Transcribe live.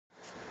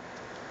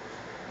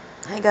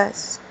Hi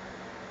guys,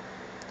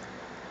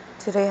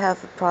 today I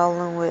have a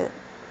problem with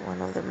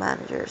one of the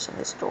managers in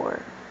the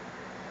store,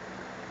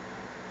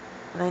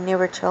 and I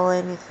never tell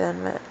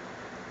anything, but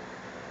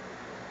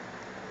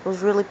I was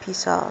really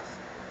pissed off,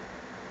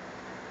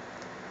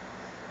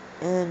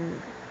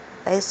 and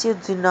I still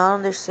do not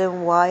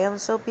understand why I'm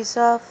so pissed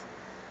off,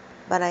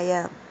 but I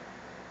am.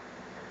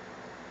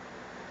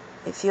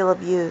 I feel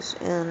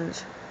abused,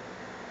 and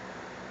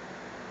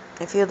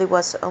I feel it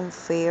was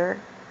unfair,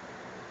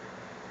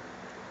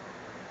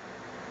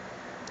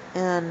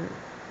 and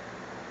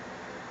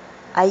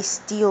I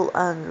still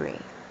angry,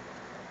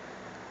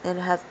 and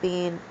have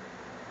been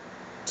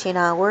 10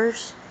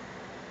 hours,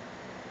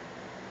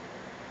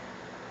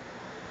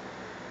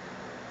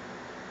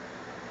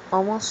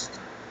 almost,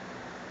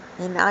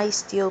 and I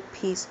still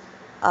pissed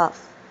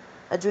off.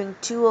 I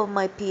drink 2 of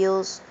my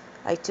pills,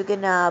 I took a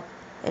nap,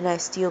 and I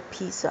still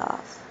pissed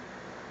off.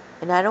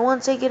 And I don't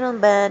want to take it on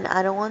bed.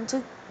 I don't want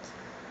to.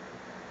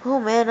 Oh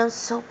man, I'm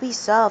so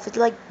pissed off. It's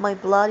like my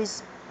blood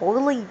is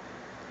boiling.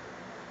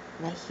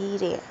 And I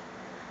hate it.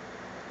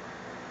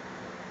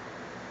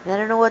 And I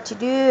don't know what to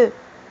do.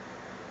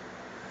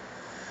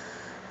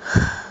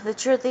 The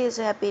truth is,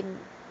 I've been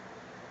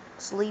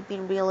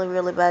sleeping really,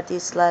 really bad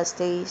these last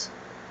days.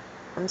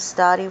 I'm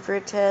studying for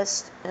a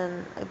test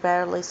and I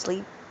barely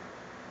sleep.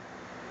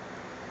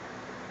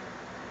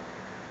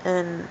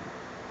 And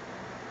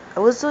I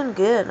was doing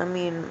good. I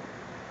mean,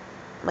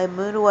 my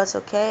mood was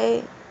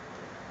okay.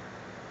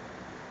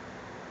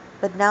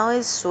 But now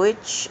I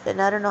switch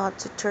and I don't know how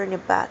to turn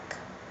it back.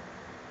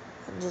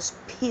 I'm just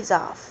pissed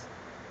off.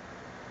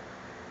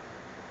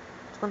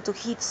 I want to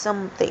hit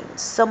something,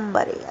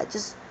 somebody. I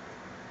just.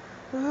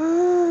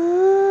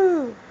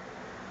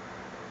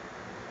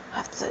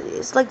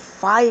 It's like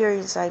fire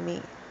inside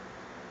me.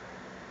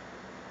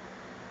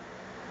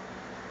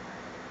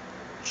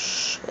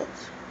 Shit.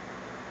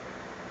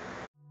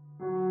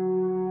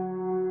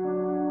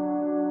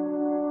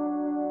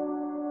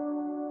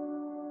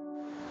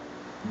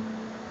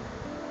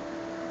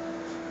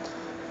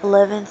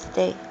 Eleventh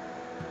day.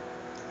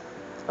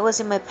 I was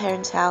in my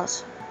parents'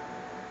 house.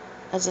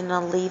 I did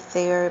not live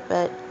there,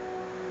 but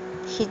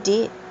he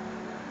did.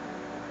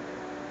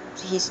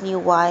 His new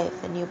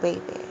wife and new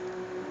baby.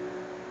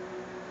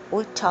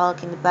 We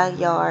talked in the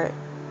backyard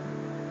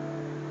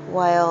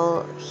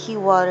while he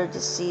watered the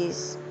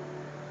seeds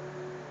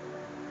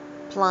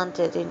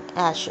planted in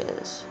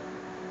ashes.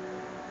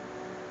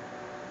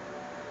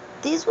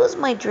 This was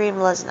my dream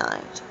last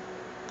night.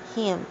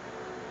 Him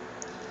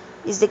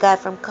is the guy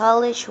from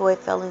college who I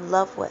fell in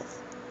love with.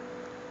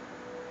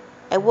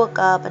 I woke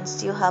up and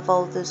still have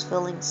all those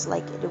feelings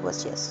like it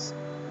was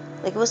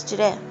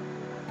today.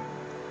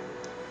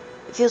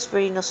 It feels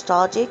pretty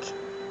nostalgic.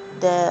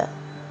 The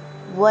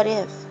what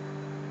if?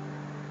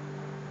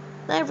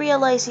 And I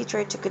realized he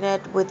tried to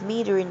connect with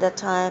me during that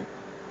time,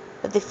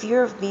 but the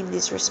fear of being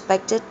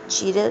disrespected,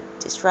 cheated,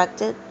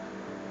 distracted,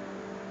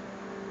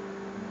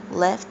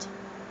 left,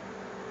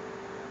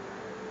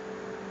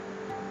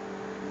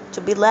 to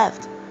be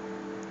left,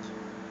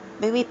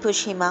 made me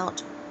push him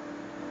out.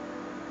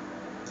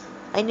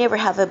 I never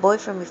have a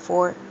boyfriend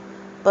before,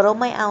 but all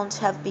my aunts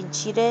have been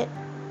cheated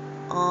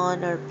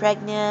on or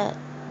pregnant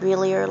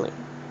really early.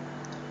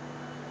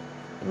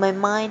 In my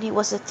mind, he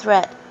was a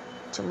threat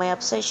to my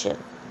obsession,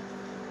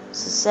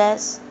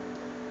 success,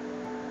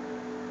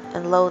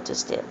 and low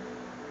esteem.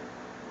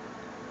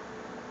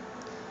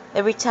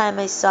 Every time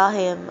I saw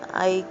him,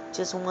 I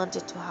just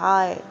wanted to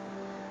hide,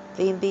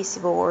 be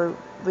invisible, or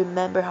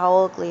remember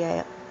how ugly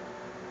I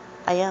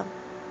am.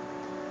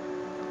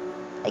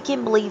 I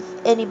can't believe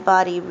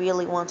anybody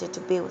really wanted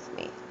to be with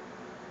me.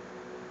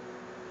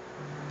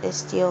 I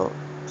still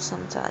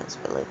sometimes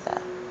believe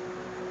that.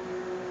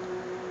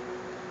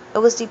 I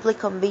was deeply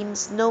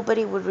convinced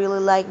nobody would really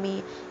like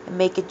me and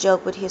make a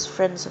joke with his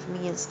friends of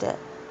me instead.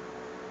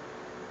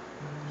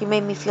 He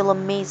made me feel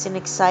amazing,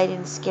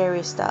 exciting,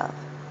 scary stuff.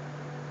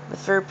 But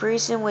for a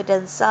person with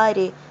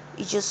anxiety,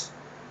 it's just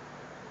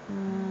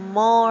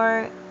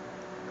more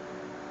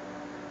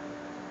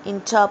in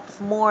top of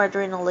more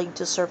adrenaline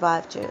to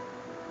survive too.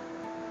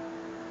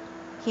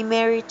 He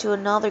married to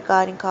another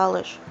guy in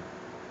college.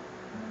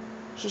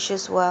 She's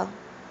just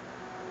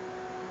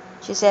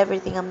she's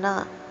everything I'm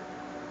not.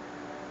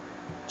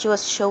 She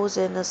was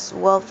chosen as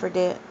well for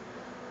the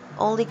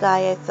only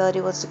guy I thought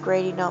it was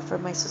great enough for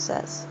my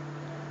success.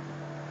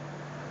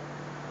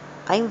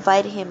 I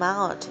invited him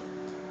out.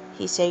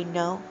 He said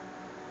no.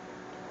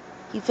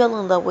 He fell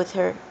in love with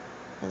her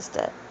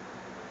instead.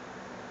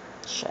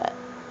 Shit.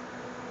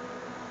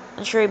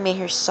 I'm sure it made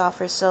her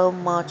suffer so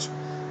much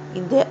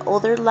in the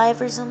other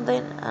life or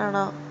something. I don't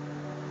know.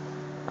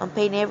 I'm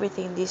paying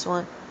everything in this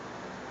one.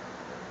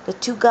 The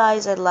two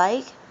guys I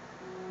like,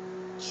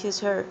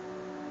 choose her.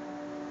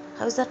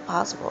 How is that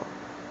possible?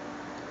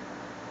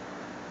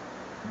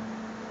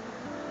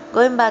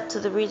 Going back to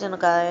the original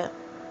guy,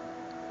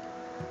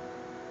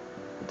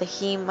 the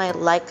him I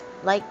like,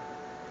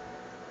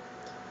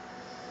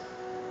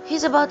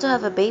 he's about to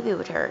have a baby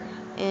with her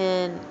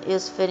and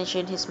is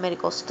finishing his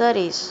medical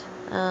studies.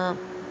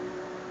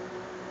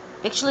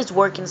 Actually, it's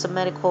working some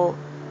medical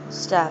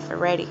stuff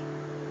already.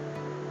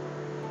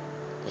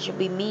 That should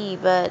be me,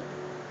 but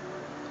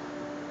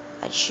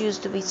I choose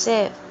to be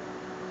safe.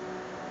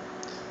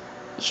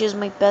 I choose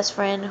my best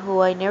friend who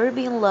I never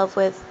been in love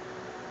with,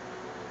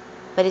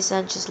 but he's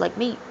not just like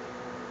me.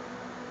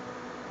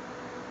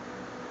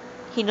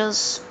 He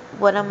knows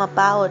what I'm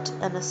about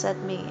and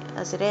accept me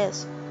as it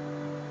is.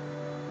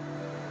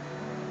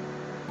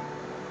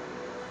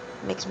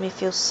 Makes me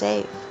feel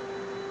safe.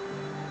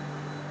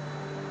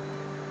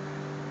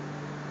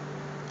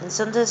 And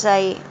sometimes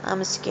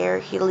I'm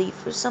scared he'll leave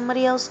for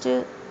somebody else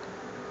too.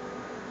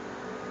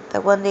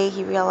 That one day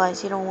he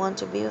realized he don't want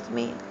to be with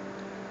me.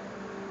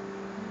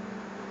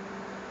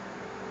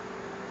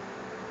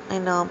 I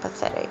know I'm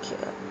pathetic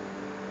here.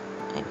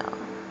 I know.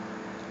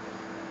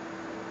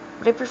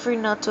 But I prefer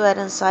not to add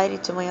anxiety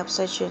to my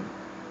obsession.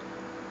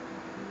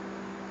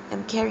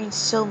 I'm carrying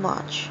so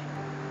much.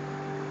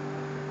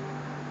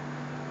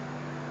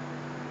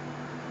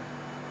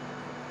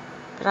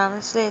 But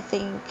honestly, I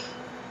think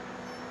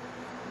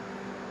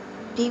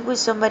being with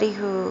somebody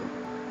who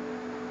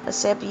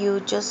accepts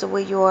you just the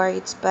way you are,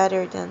 it's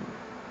better than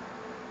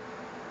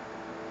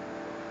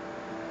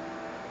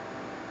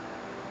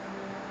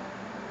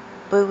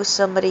being with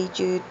somebody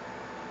you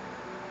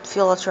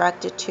feel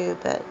attracted to,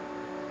 but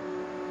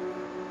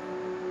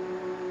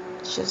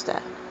it's just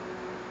that.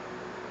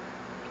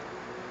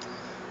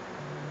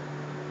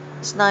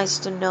 It's nice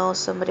to know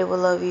somebody will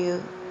love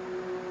you,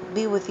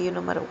 be with you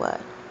no matter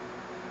what.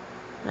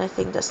 And I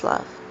think that's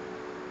love.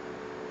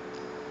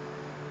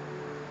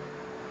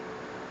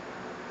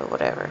 But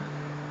whatever.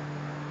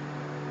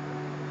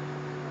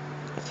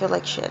 I feel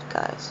like shit,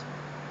 guys.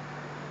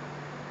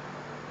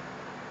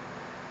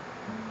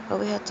 But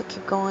we had to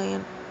keep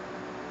going.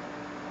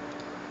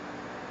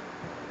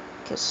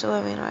 Keep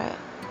swimming, right?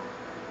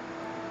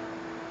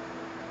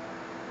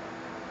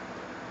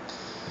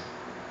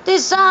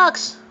 This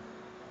sucks!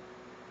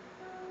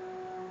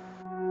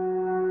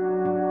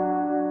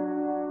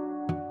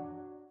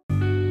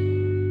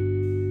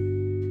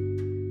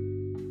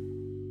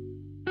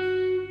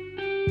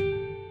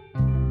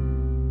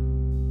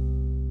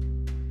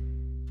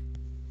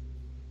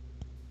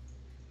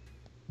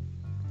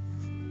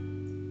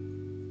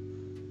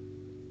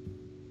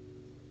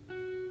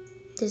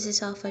 This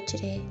is all for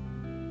today.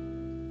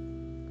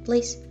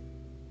 Please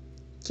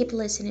keep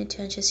listening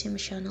to Unjust Humor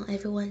channel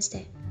every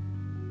Wednesday.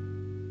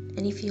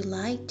 And if you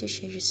like to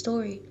share your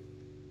story,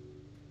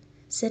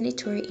 send it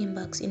to our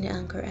inbox in the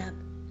Anchor app.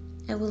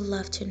 I would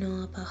love to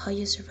know about how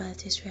you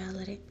survived this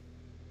reality.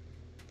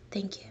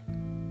 Thank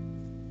you.